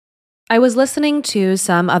I was listening to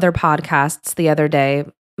some other podcasts the other day,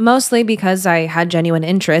 mostly because I had genuine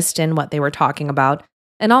interest in what they were talking about,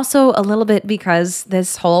 and also a little bit because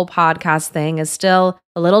this whole podcast thing is still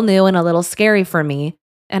a little new and a little scary for me,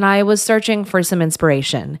 and I was searching for some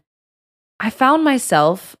inspiration. I found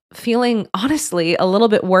myself feeling honestly a little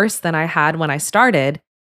bit worse than I had when I started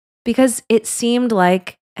because it seemed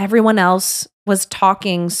like everyone else was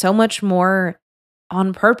talking so much more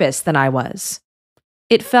on purpose than I was.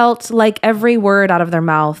 It felt like every word out of their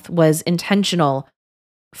mouth was intentional,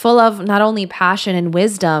 full of not only passion and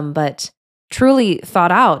wisdom, but truly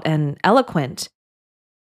thought out and eloquent.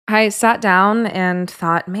 I sat down and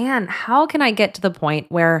thought, man, how can I get to the point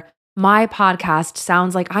where my podcast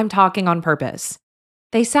sounds like I'm talking on purpose?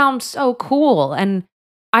 They sound so cool. And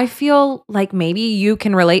I feel like maybe you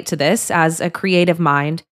can relate to this as a creative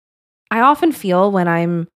mind. I often feel when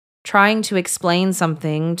I'm trying to explain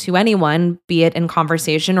something to anyone, be it in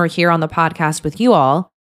conversation or here on the podcast with you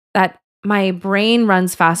all, that my brain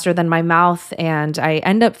runs faster than my mouth and I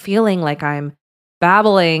end up feeling like I'm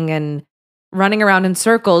babbling and running around in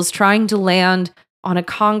circles trying to land on a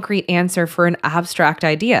concrete answer for an abstract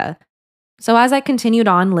idea. So as I continued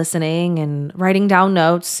on listening and writing down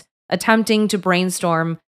notes, attempting to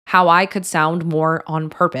brainstorm how I could sound more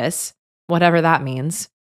on purpose, whatever that means,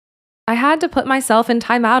 I had to put myself in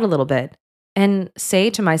timeout a little bit and say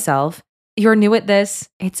to myself, you're new at this.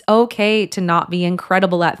 It's okay to not be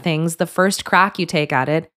incredible at things the first crack you take at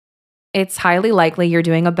it. It's highly likely you're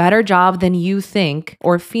doing a better job than you think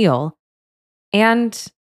or feel. And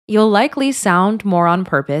you'll likely sound more on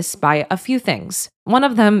purpose by a few things, one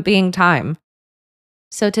of them being time.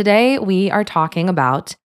 So today we are talking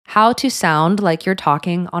about how to sound like you're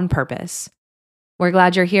talking on purpose. We're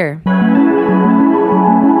glad you're here.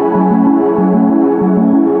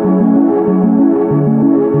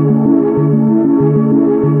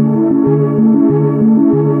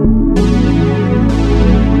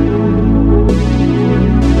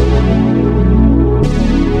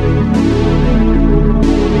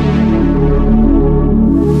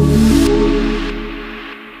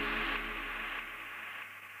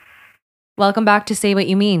 Welcome back to Say What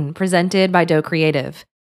You Mean, presented by Doe Creative.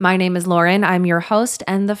 My name is Lauren. I'm your host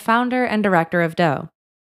and the founder and director of Doe.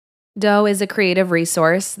 Doe is a creative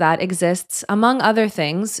resource that exists, among other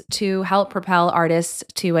things, to help propel artists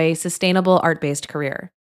to a sustainable art-based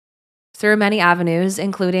career. Through many avenues,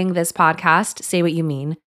 including this podcast, Say What You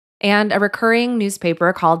Mean, and a recurring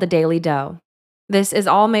newspaper called The Daily Doe. This is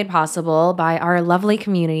all made possible by our lovely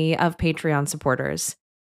community of Patreon supporters.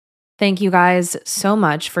 Thank you guys so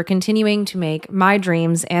much for continuing to make my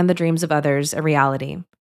dreams and the dreams of others a reality.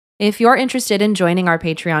 If you're interested in joining our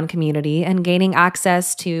Patreon community and gaining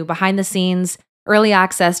access to behind the scenes, early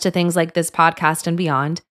access to things like this podcast and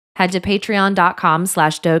beyond, head to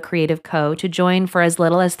patreon.com/DoeCreativeCo to join for as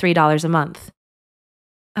little as $3 a month.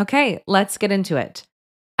 Okay, let's get into it.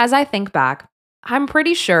 As I think back, I'm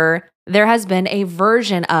pretty sure there has been a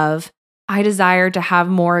version of I desire to have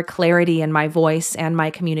more clarity in my voice and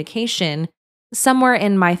my communication somewhere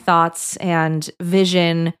in my thoughts and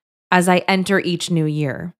vision as I enter each new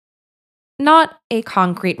year. Not a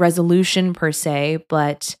concrete resolution per se,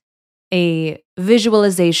 but a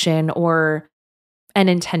visualization or an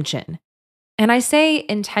intention. And I say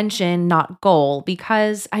intention, not goal,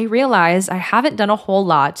 because I realize I haven't done a whole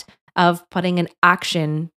lot of putting an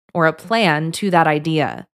action or a plan to that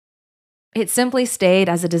idea. It simply stayed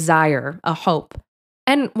as a desire, a hope.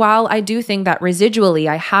 And while I do think that residually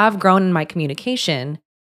I have grown in my communication,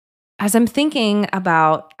 as I'm thinking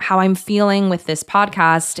about how I'm feeling with this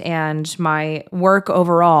podcast and my work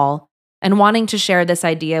overall, and wanting to share this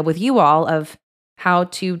idea with you all of how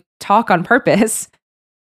to talk on purpose,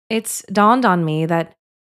 it's dawned on me that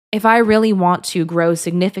if I really want to grow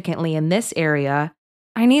significantly in this area,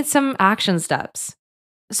 I need some action steps.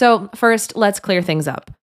 So first, let's clear things up.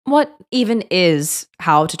 What even is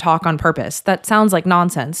how to talk on purpose? That sounds like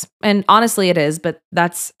nonsense. And honestly, it is, but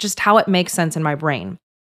that's just how it makes sense in my brain.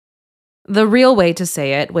 The real way to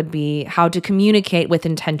say it would be how to communicate with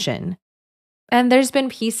intention. And there's been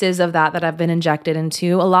pieces of that have been injected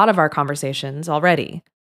into a lot of our conversations already.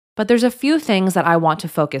 But there's a few things that I want to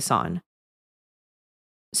focus on.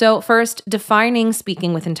 So first, defining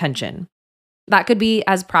speaking with intention. That could be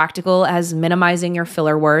as practical as minimizing your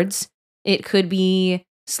filler words. It could be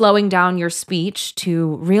slowing down your speech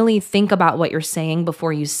to really think about what you're saying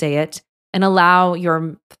before you say it and allow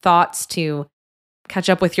your thoughts to catch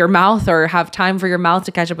up with your mouth or have time for your mouth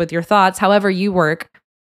to catch up with your thoughts, however you work.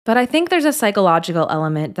 But I think there's a psychological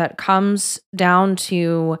element that comes down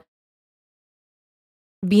to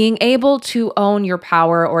being able to own your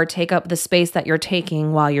power or take up the space that you're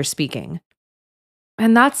taking while you're speaking.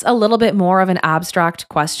 And that's a little bit more of an abstract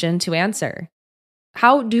question to answer.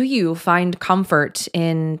 How do you find comfort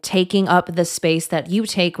in taking up the space that you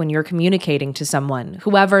take when you're communicating to someone,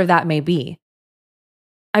 whoever that may be?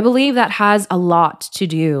 I believe that has a lot to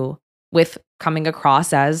do with coming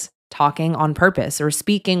across as talking on purpose or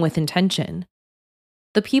speaking with intention.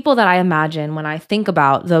 The people that I imagine when I think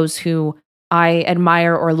about those who I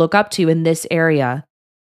admire or look up to in this area,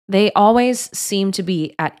 they always seem to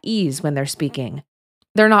be at ease when they're speaking.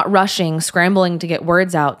 They're not rushing, scrambling to get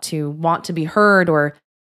words out to want to be heard or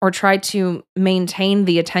try to maintain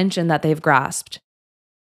the attention that they've grasped.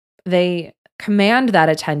 They command that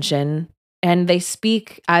attention and they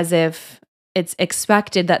speak as if it's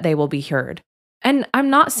expected that they will be heard. And I'm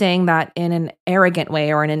not saying that in an arrogant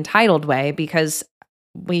way or an entitled way, because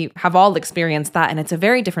we have all experienced that and it's a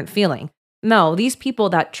very different feeling. No, these people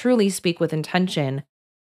that truly speak with intention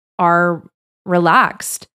are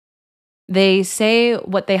relaxed. They say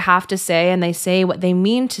what they have to say and they say what they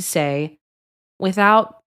mean to say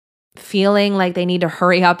without feeling like they need to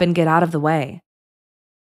hurry up and get out of the way.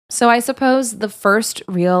 So I suppose the first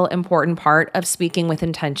real important part of speaking with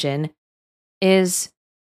intention is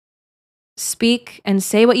speak and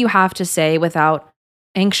say what you have to say without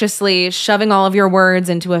anxiously shoving all of your words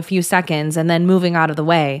into a few seconds and then moving out of the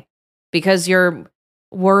way because you're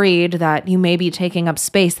worried that you may be taking up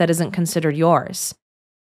space that isn't considered yours.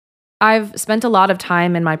 I've spent a lot of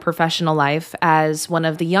time in my professional life as one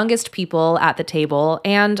of the youngest people at the table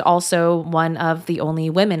and also one of the only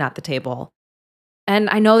women at the table. And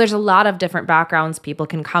I know there's a lot of different backgrounds people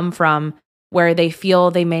can come from where they feel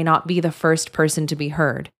they may not be the first person to be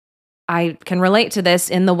heard. I can relate to this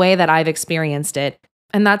in the way that I've experienced it,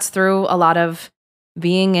 and that's through a lot of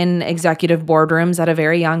being in executive boardrooms at a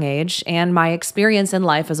very young age and my experience in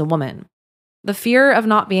life as a woman. The fear of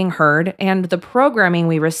not being heard and the programming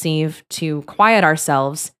we receive to quiet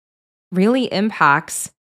ourselves really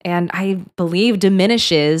impacts and I believe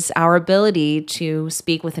diminishes our ability to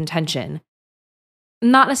speak with intention.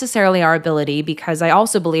 Not necessarily our ability, because I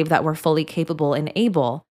also believe that we're fully capable and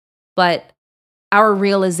able, but our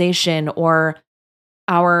realization or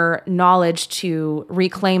our knowledge to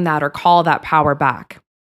reclaim that or call that power back.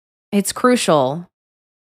 It's crucial.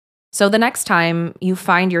 So the next time you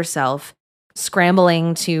find yourself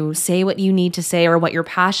scrambling to say what you need to say or what you're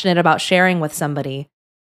passionate about sharing with somebody,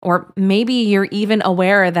 or maybe you're even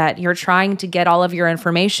aware that you're trying to get all of your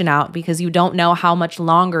information out because you don't know how much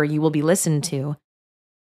longer you will be listened to,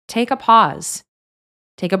 take a pause,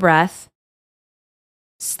 take a breath,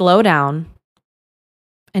 slow down,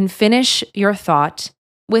 and finish your thought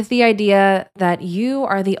with the idea that you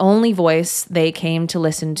are the only voice they came to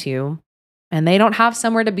listen to, and they don't have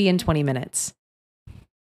somewhere to be in 20 minutes.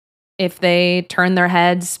 If they turn their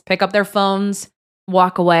heads, pick up their phones,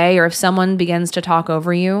 walk away, or if someone begins to talk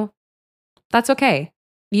over you, that's okay.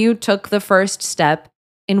 You took the first step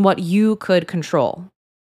in what you could control,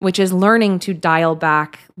 which is learning to dial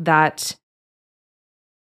back that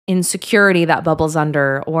insecurity that bubbles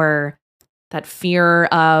under, or that fear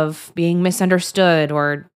of being misunderstood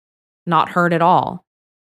or not heard at all.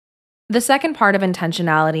 The second part of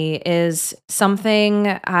intentionality is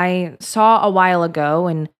something I saw a while ago,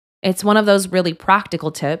 and it's one of those really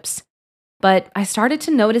practical tips, but I started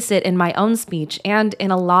to notice it in my own speech and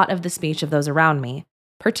in a lot of the speech of those around me,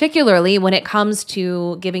 particularly when it comes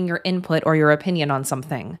to giving your input or your opinion on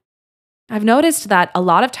something. I've noticed that a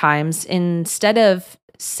lot of times, instead of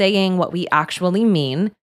saying what we actually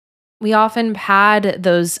mean, we often pad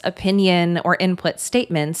those opinion or input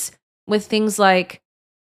statements with things like,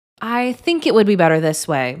 I think it would be better this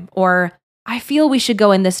way, or I feel we should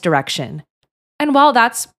go in this direction. And while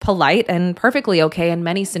that's polite and perfectly okay in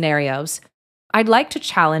many scenarios, I'd like to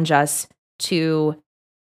challenge us to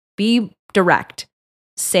be direct,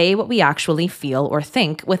 say what we actually feel or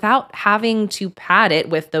think without having to pad it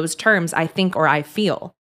with those terms, I think or I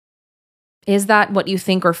feel. Is that what you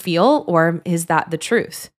think or feel, or is that the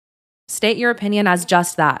truth? State your opinion as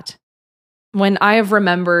just that. When I have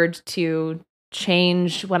remembered to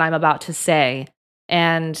change what I'm about to say,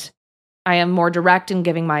 and I am more direct in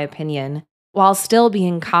giving my opinion, while still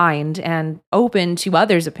being kind and open to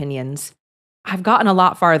others' opinions, I've gotten a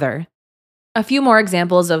lot farther. A few more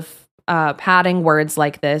examples of padding words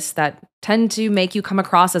like this that tend to make you come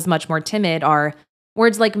across as much more timid are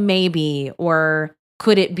words like maybe or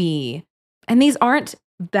could it be. And these aren't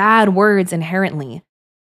bad words inherently.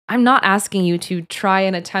 I'm not asking you to try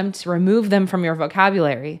and attempt to remove them from your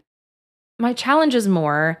vocabulary. My challenge is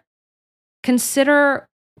more, consider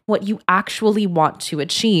what you actually want to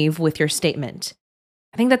achieve with your statement.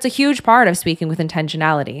 I think that's a huge part of speaking with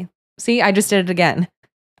intentionality. See, I just did it again.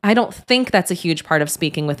 I don't think that's a huge part of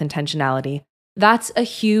speaking with intentionality. That's a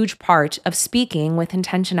huge part of speaking with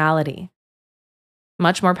intentionality.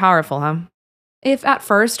 Much more powerful, huh? If at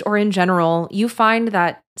first or in general you find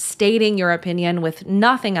that stating your opinion with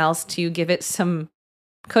nothing else to give it some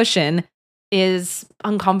cushion is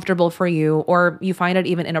uncomfortable for you, or you find it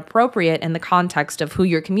even inappropriate in the context of who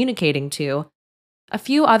you're communicating to, a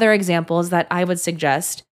few other examples that I would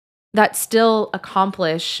suggest that still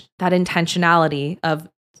accomplish that intentionality of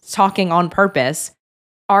talking on purpose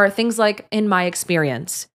are things like "in my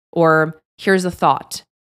experience" or "here's a thought."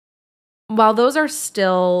 While those are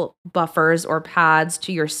still buffers or pads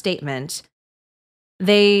to your statement,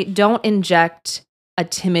 they don't inject a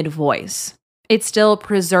timid voice. It still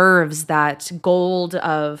preserves that gold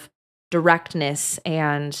of directness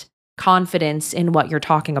and confidence in what you're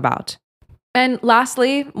talking about. And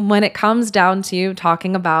lastly, when it comes down to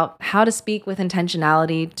talking about how to speak with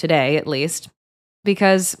intentionality today, at least,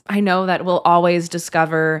 because I know that we'll always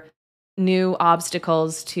discover new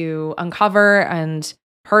obstacles to uncover and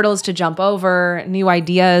hurdles to jump over, new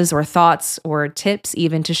ideas or thoughts or tips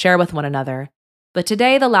even to share with one another. But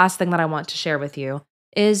today, the last thing that I want to share with you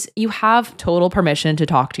is you have total permission to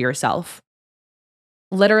talk to yourself.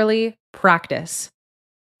 Literally, practice.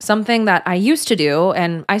 Something that I used to do,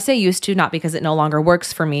 and I say used to not because it no longer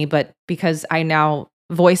works for me, but because I now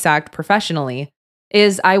voice act professionally,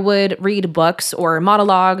 is I would read books or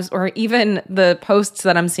monologues or even the posts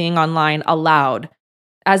that I'm seeing online aloud,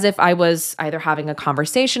 as if I was either having a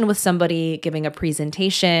conversation with somebody, giving a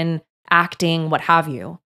presentation, acting, what have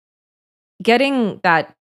you. Getting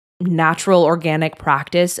that natural, organic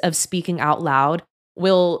practice of speaking out loud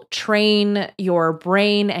will train your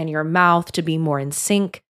brain and your mouth to be more in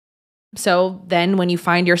sync. So then when you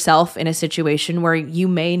find yourself in a situation where you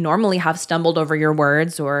may normally have stumbled over your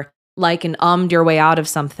words or like and ummed your way out of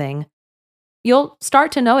something, you'll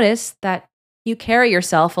start to notice that you carry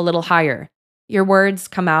yourself a little higher. Your words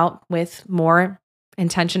come out with more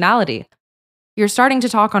intentionality. You're starting to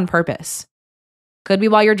talk on purpose. Could be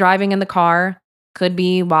while you're driving in the car, could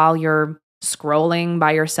be while you're scrolling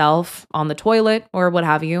by yourself on the toilet or what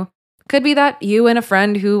have you. Could be that you and a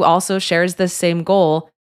friend who also shares this same goal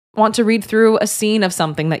want to read through a scene of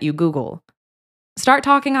something that you Google. Start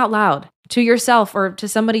talking out loud to yourself or to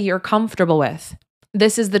somebody you're comfortable with.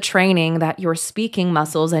 This is the training that your speaking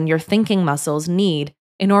muscles and your thinking muscles need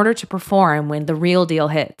in order to perform when the real deal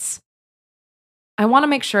hits. I want to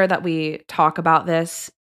make sure that we talk about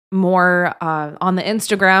this more on the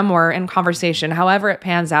Instagram or in conversation, however it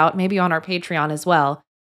pans out, maybe on our Patreon as well.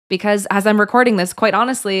 Because as I'm recording this, quite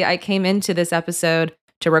honestly, I came into this episode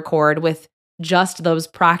to record with just those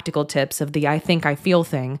practical tips of the I think I feel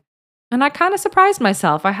thing. And I kind of surprised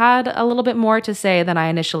myself. I had a little bit more to say than I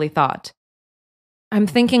initially thought. I'm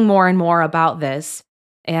thinking more and more about this.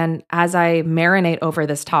 And as I marinate over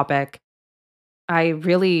this topic, I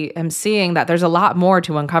really am seeing that there's a lot more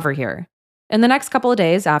to uncover here. In the next couple of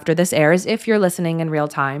days after this airs, if you're listening in real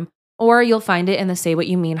time, or you'll find it in the Say What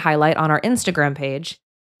You Mean highlight on our Instagram page,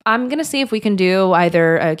 I'm going to see if we can do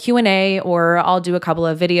either a Q&A or I'll do a couple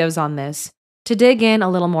of videos on this to dig in a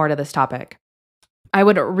little more to this topic. I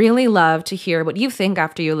would really love to hear what you think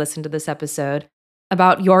after you listen to this episode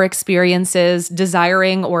about your experiences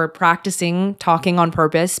desiring or practicing talking on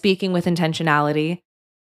purpose, speaking with intentionality,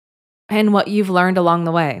 and what you've learned along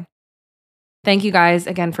the way. Thank you guys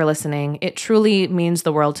again for listening. It truly means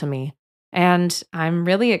the world to me, and I'm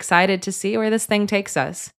really excited to see where this thing takes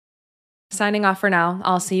us. Signing off for now.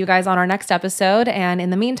 I'll see you guys on our next episode, and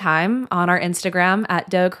in the meantime, on our Instagram at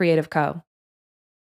Doe Creative Co.